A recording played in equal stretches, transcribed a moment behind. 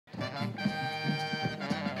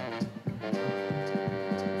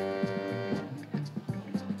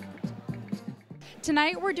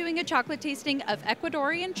Tonight we're doing a chocolate tasting of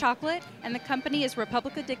Ecuadorian chocolate, and the company is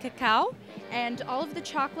República de Cacao, and all of the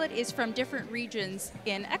chocolate is from different regions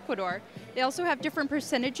in Ecuador. They also have different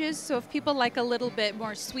percentages, so if people like a little bit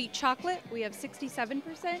more sweet chocolate, we have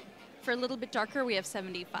 67%. For a little bit darker, we have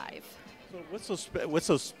 75%. So what's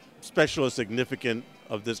so special or significant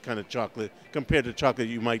of this kind of chocolate compared to chocolate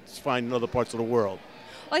you might find in other parts of the world?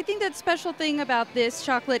 Well, I think that special thing about this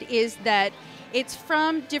chocolate is that it's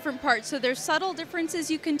from different parts. So there's subtle differences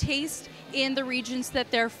you can taste in the regions that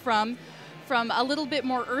they're from a little bit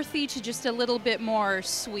more earthy to just a little bit more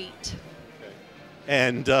sweet. Okay.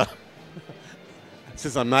 And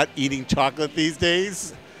since I'm not eating chocolate these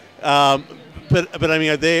days, but I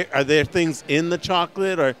mean, are there things in the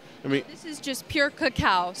chocolate, or I mean? This is just pure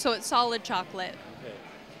cacao, so it's solid chocolate. Okay.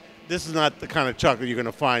 This is not the kind of chocolate you're going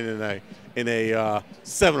to find in a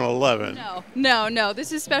 7-Eleven. No.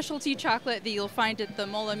 This is specialty chocolate that you'll find at the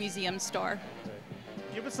Mola Museum store. Okay.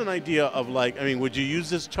 Give us an idea of, like, I mean, would you use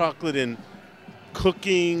this chocolate in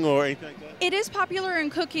cooking or anything like that? It is popular in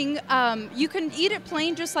cooking. You can eat it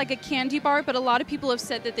plain just like a candy bar, but a lot of people have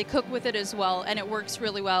said that they cook with it as well, and it works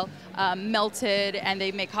really well. Melted, and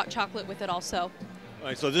they make hot chocolate with it also. All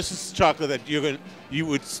right, so this is chocolate that you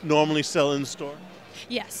would normally sell in the store?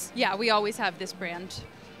 Yes, yeah, we always have this brand.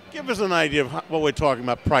 Give us an idea of what we're talking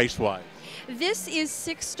about price-wise. This is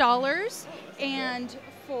 $6, and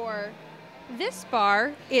for this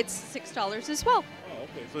bar, it's $6 as well. Oh,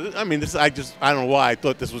 okay. So I mean, I don't know why I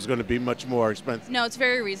thought this was going to be much more expensive. No, it's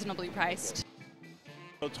very reasonably priced.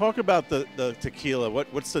 So talk about the tequila.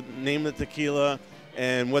 What's the name of the tequila,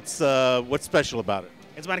 and what's special about it?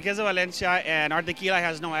 It's Marqués de Valencia, and our tequila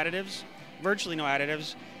has no additives, virtually no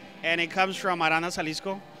additives, and it comes from Arandas,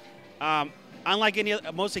 Jalisco.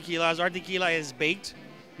 Unlike most tequilas, our tequila is baked.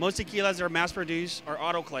 Most tequilas that are mass-produced are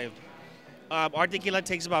autoclaved. Our tequila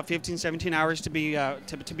takes about 15, 17 hours to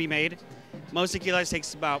be made. Most tequilas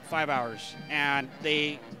takes about 5 hours, and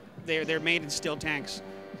they're made in steel tanks.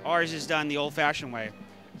 Ours is done the old-fashioned way,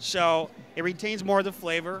 so it retains more of the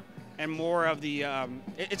flavor and more of the.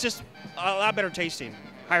 It's just a lot better tasting,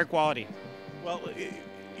 higher quality. Well,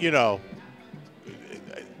 you know,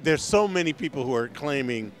 there's so many people who are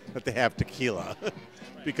claiming that they have tequila,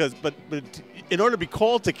 but in order to be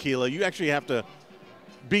called tequila, you actually have to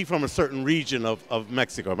be from a certain region of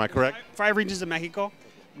Mexico. Am I correct? 5 regions of Mexico.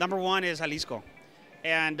 Number 1 is Jalisco,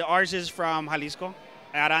 and ours is from Jalisco,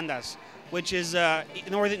 Arandas, which is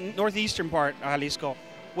northeastern part of Jalisco,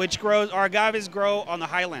 which grows. Our agaves grow on the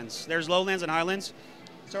highlands. There's lowlands and highlands,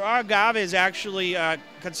 so our agave is actually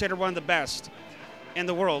considered one of the best in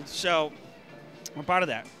the world. So we're proud of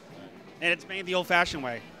that, and it's made the old-fashioned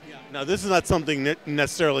way. Now, this is not something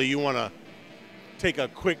necessarily you want to take a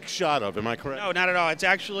quick shot of. Am I correct? No, not at all. It's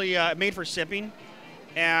actually made for sipping,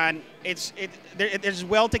 and there's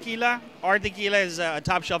well tequila. Our tequila is a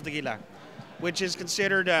top shelf tequila, which is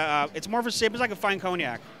considered it's more for sip. It's like a fine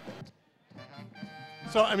cognac.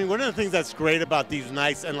 So, I mean, one of the things that's great about these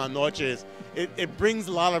nights en la noche is it brings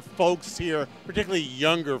a lot of folks here, particularly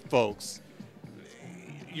younger folks.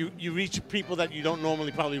 You reach people that you don't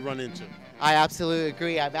normally probably run into. I absolutely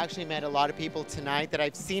agree. I've actually met a lot of people tonight that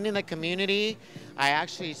I've seen in the community. I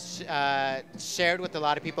actually shared with a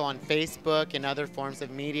lot of people on Facebook and other forms of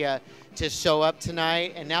media to show up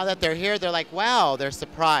tonight. And now that they're here, they're like, wow, they're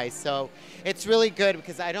surprised. So it's really good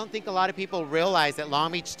because I don't think a lot of people realize that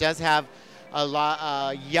Long Beach does have a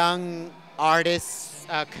lot young artists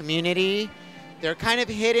community. They're kind of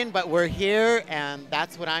hidden, but we're here, and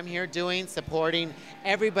that's what I'm here doing, supporting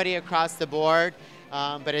everybody across the board.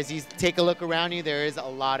 But as you take a look around you, there is a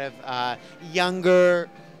lot of younger,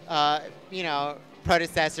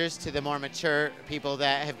 predecessors to the more mature people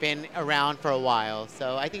that have been around for a while.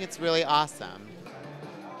 So I think it's really awesome.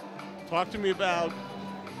 Talk to me about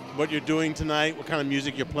what you're doing tonight, what kind of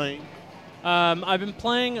music you're playing. I've been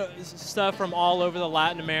playing stuff from all over the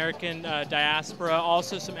Latin American diaspora,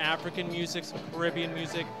 also some African music, some Caribbean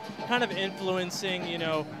music, kind of influencing,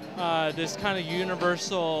 this kind of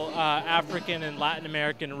universal African and Latin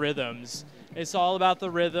American rhythms. It's all about the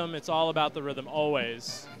rhythm. It's all about the rhythm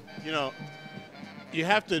always. You know, you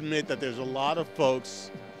have to admit that there's a lot of folks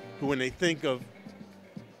who, when they think of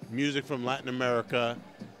music from Latin America,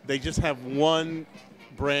 they just have one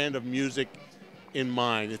brand of music in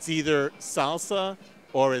mind. It's either salsa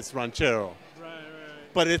or it's ranchero. Right.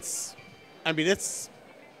 But it's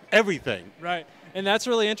everything. Right. And that's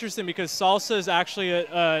really interesting because salsa is actually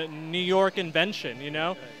a New York invention,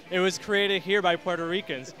 It was created here by Puerto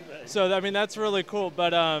Ricans. So, that's really cool.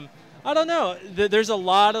 But I don't know. There's a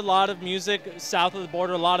lot of music south of the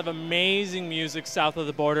border, a lot of amazing music south of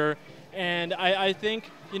the border. And I think,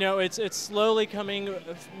 you know, it's slowly coming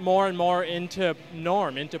more and more into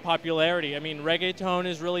popularity. I mean, reggaeton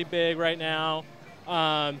is really big right now.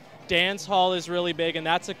 Dance hall is really big, and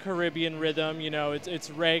that's a Caribbean rhythm. You know, it's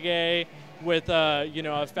reggae with you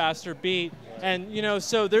know, a faster beat, and you know,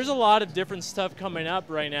 so there's a lot of different stuff coming up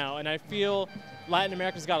right now, and I feel Latin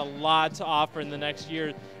America's got a lot to offer in the next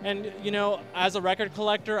year. And you know, as a record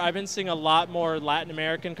collector, I've been seeing a lot more Latin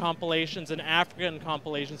American compilations and African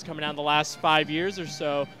compilations coming out in the last 5 years or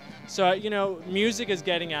so. So you know, music is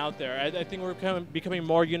getting out there. I think we're becoming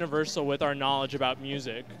more universal with our knowledge about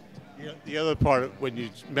music. The other part, when you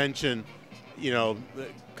mention, you know, the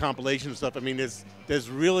compilation stuff, I mean, there's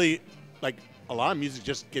really like a lot of music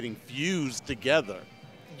just getting fused together.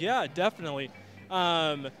 Yeah, definitely.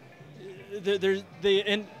 The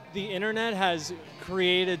internet has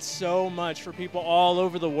created so much for people all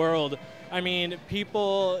over the world. I mean,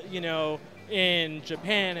 people, you know, in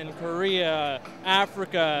Japan and Korea,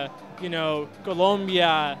 Africa, you know,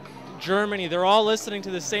 Colombia, Germany, they're all listening to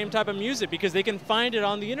the same type of music because they can find it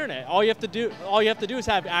on the internet. All you have to do is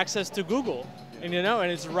have access to Google, and you know,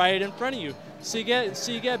 and it's right in front of you. So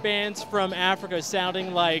you get bands from Africa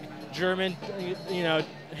sounding like German, you know,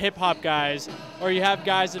 hip hop guys, or you have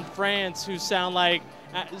guys in France who sound like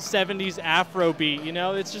 70s Afrobeat. You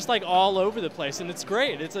know, it's just like all over the place, and it's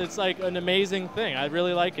great. It's like an amazing thing. I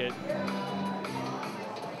really like it.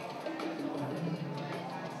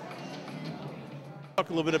 Talk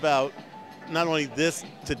a little bit about not only this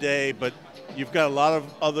today, but you've got a lot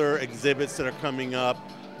of other exhibits that are coming up.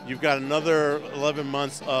 You've got another 11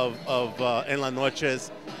 months of En La Noches.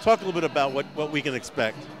 Talk a little bit about what we can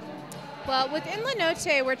expect. Well, with En La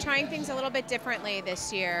Noche, we're trying things a little bit differently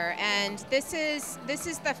this year, and this is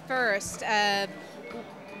the first of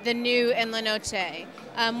the new En La Noche.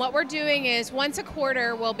 What we're doing is once a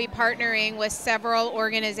quarter, we'll be partnering with several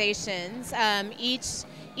organizations.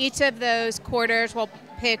 Each of those quarters will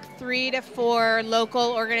pick 3 to 4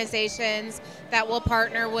 local organizations that we'll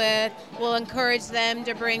partner with. We'll encourage them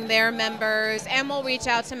to bring their members, and we'll reach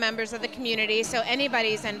out to members of the community, so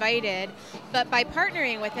anybody's invited. But by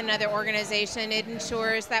partnering with another organization, it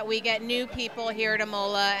ensures that we get new people here to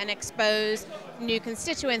MOLA and expose new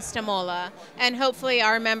constituents to MOLA. And hopefully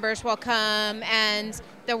our members will come and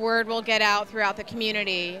the word will get out throughout the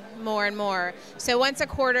community more and more. So once a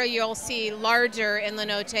quarter, you'll see larger En La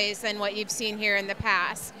Noches than what you've seen here in the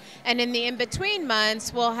past. And in the in-between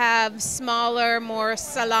months, we'll have smaller, more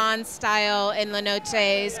salon-style En La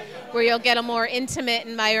Noches, where you'll get a more intimate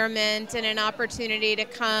environment and an opportunity to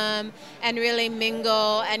come and really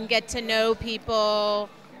mingle and get to know people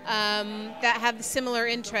that have similar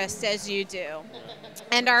interests as you do.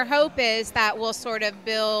 And our hope is that we'll sort of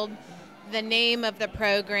build the name of the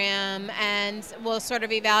program, and we'll sort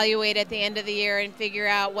of evaluate at the end of the year and figure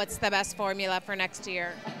out what's the best formula for next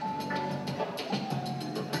year.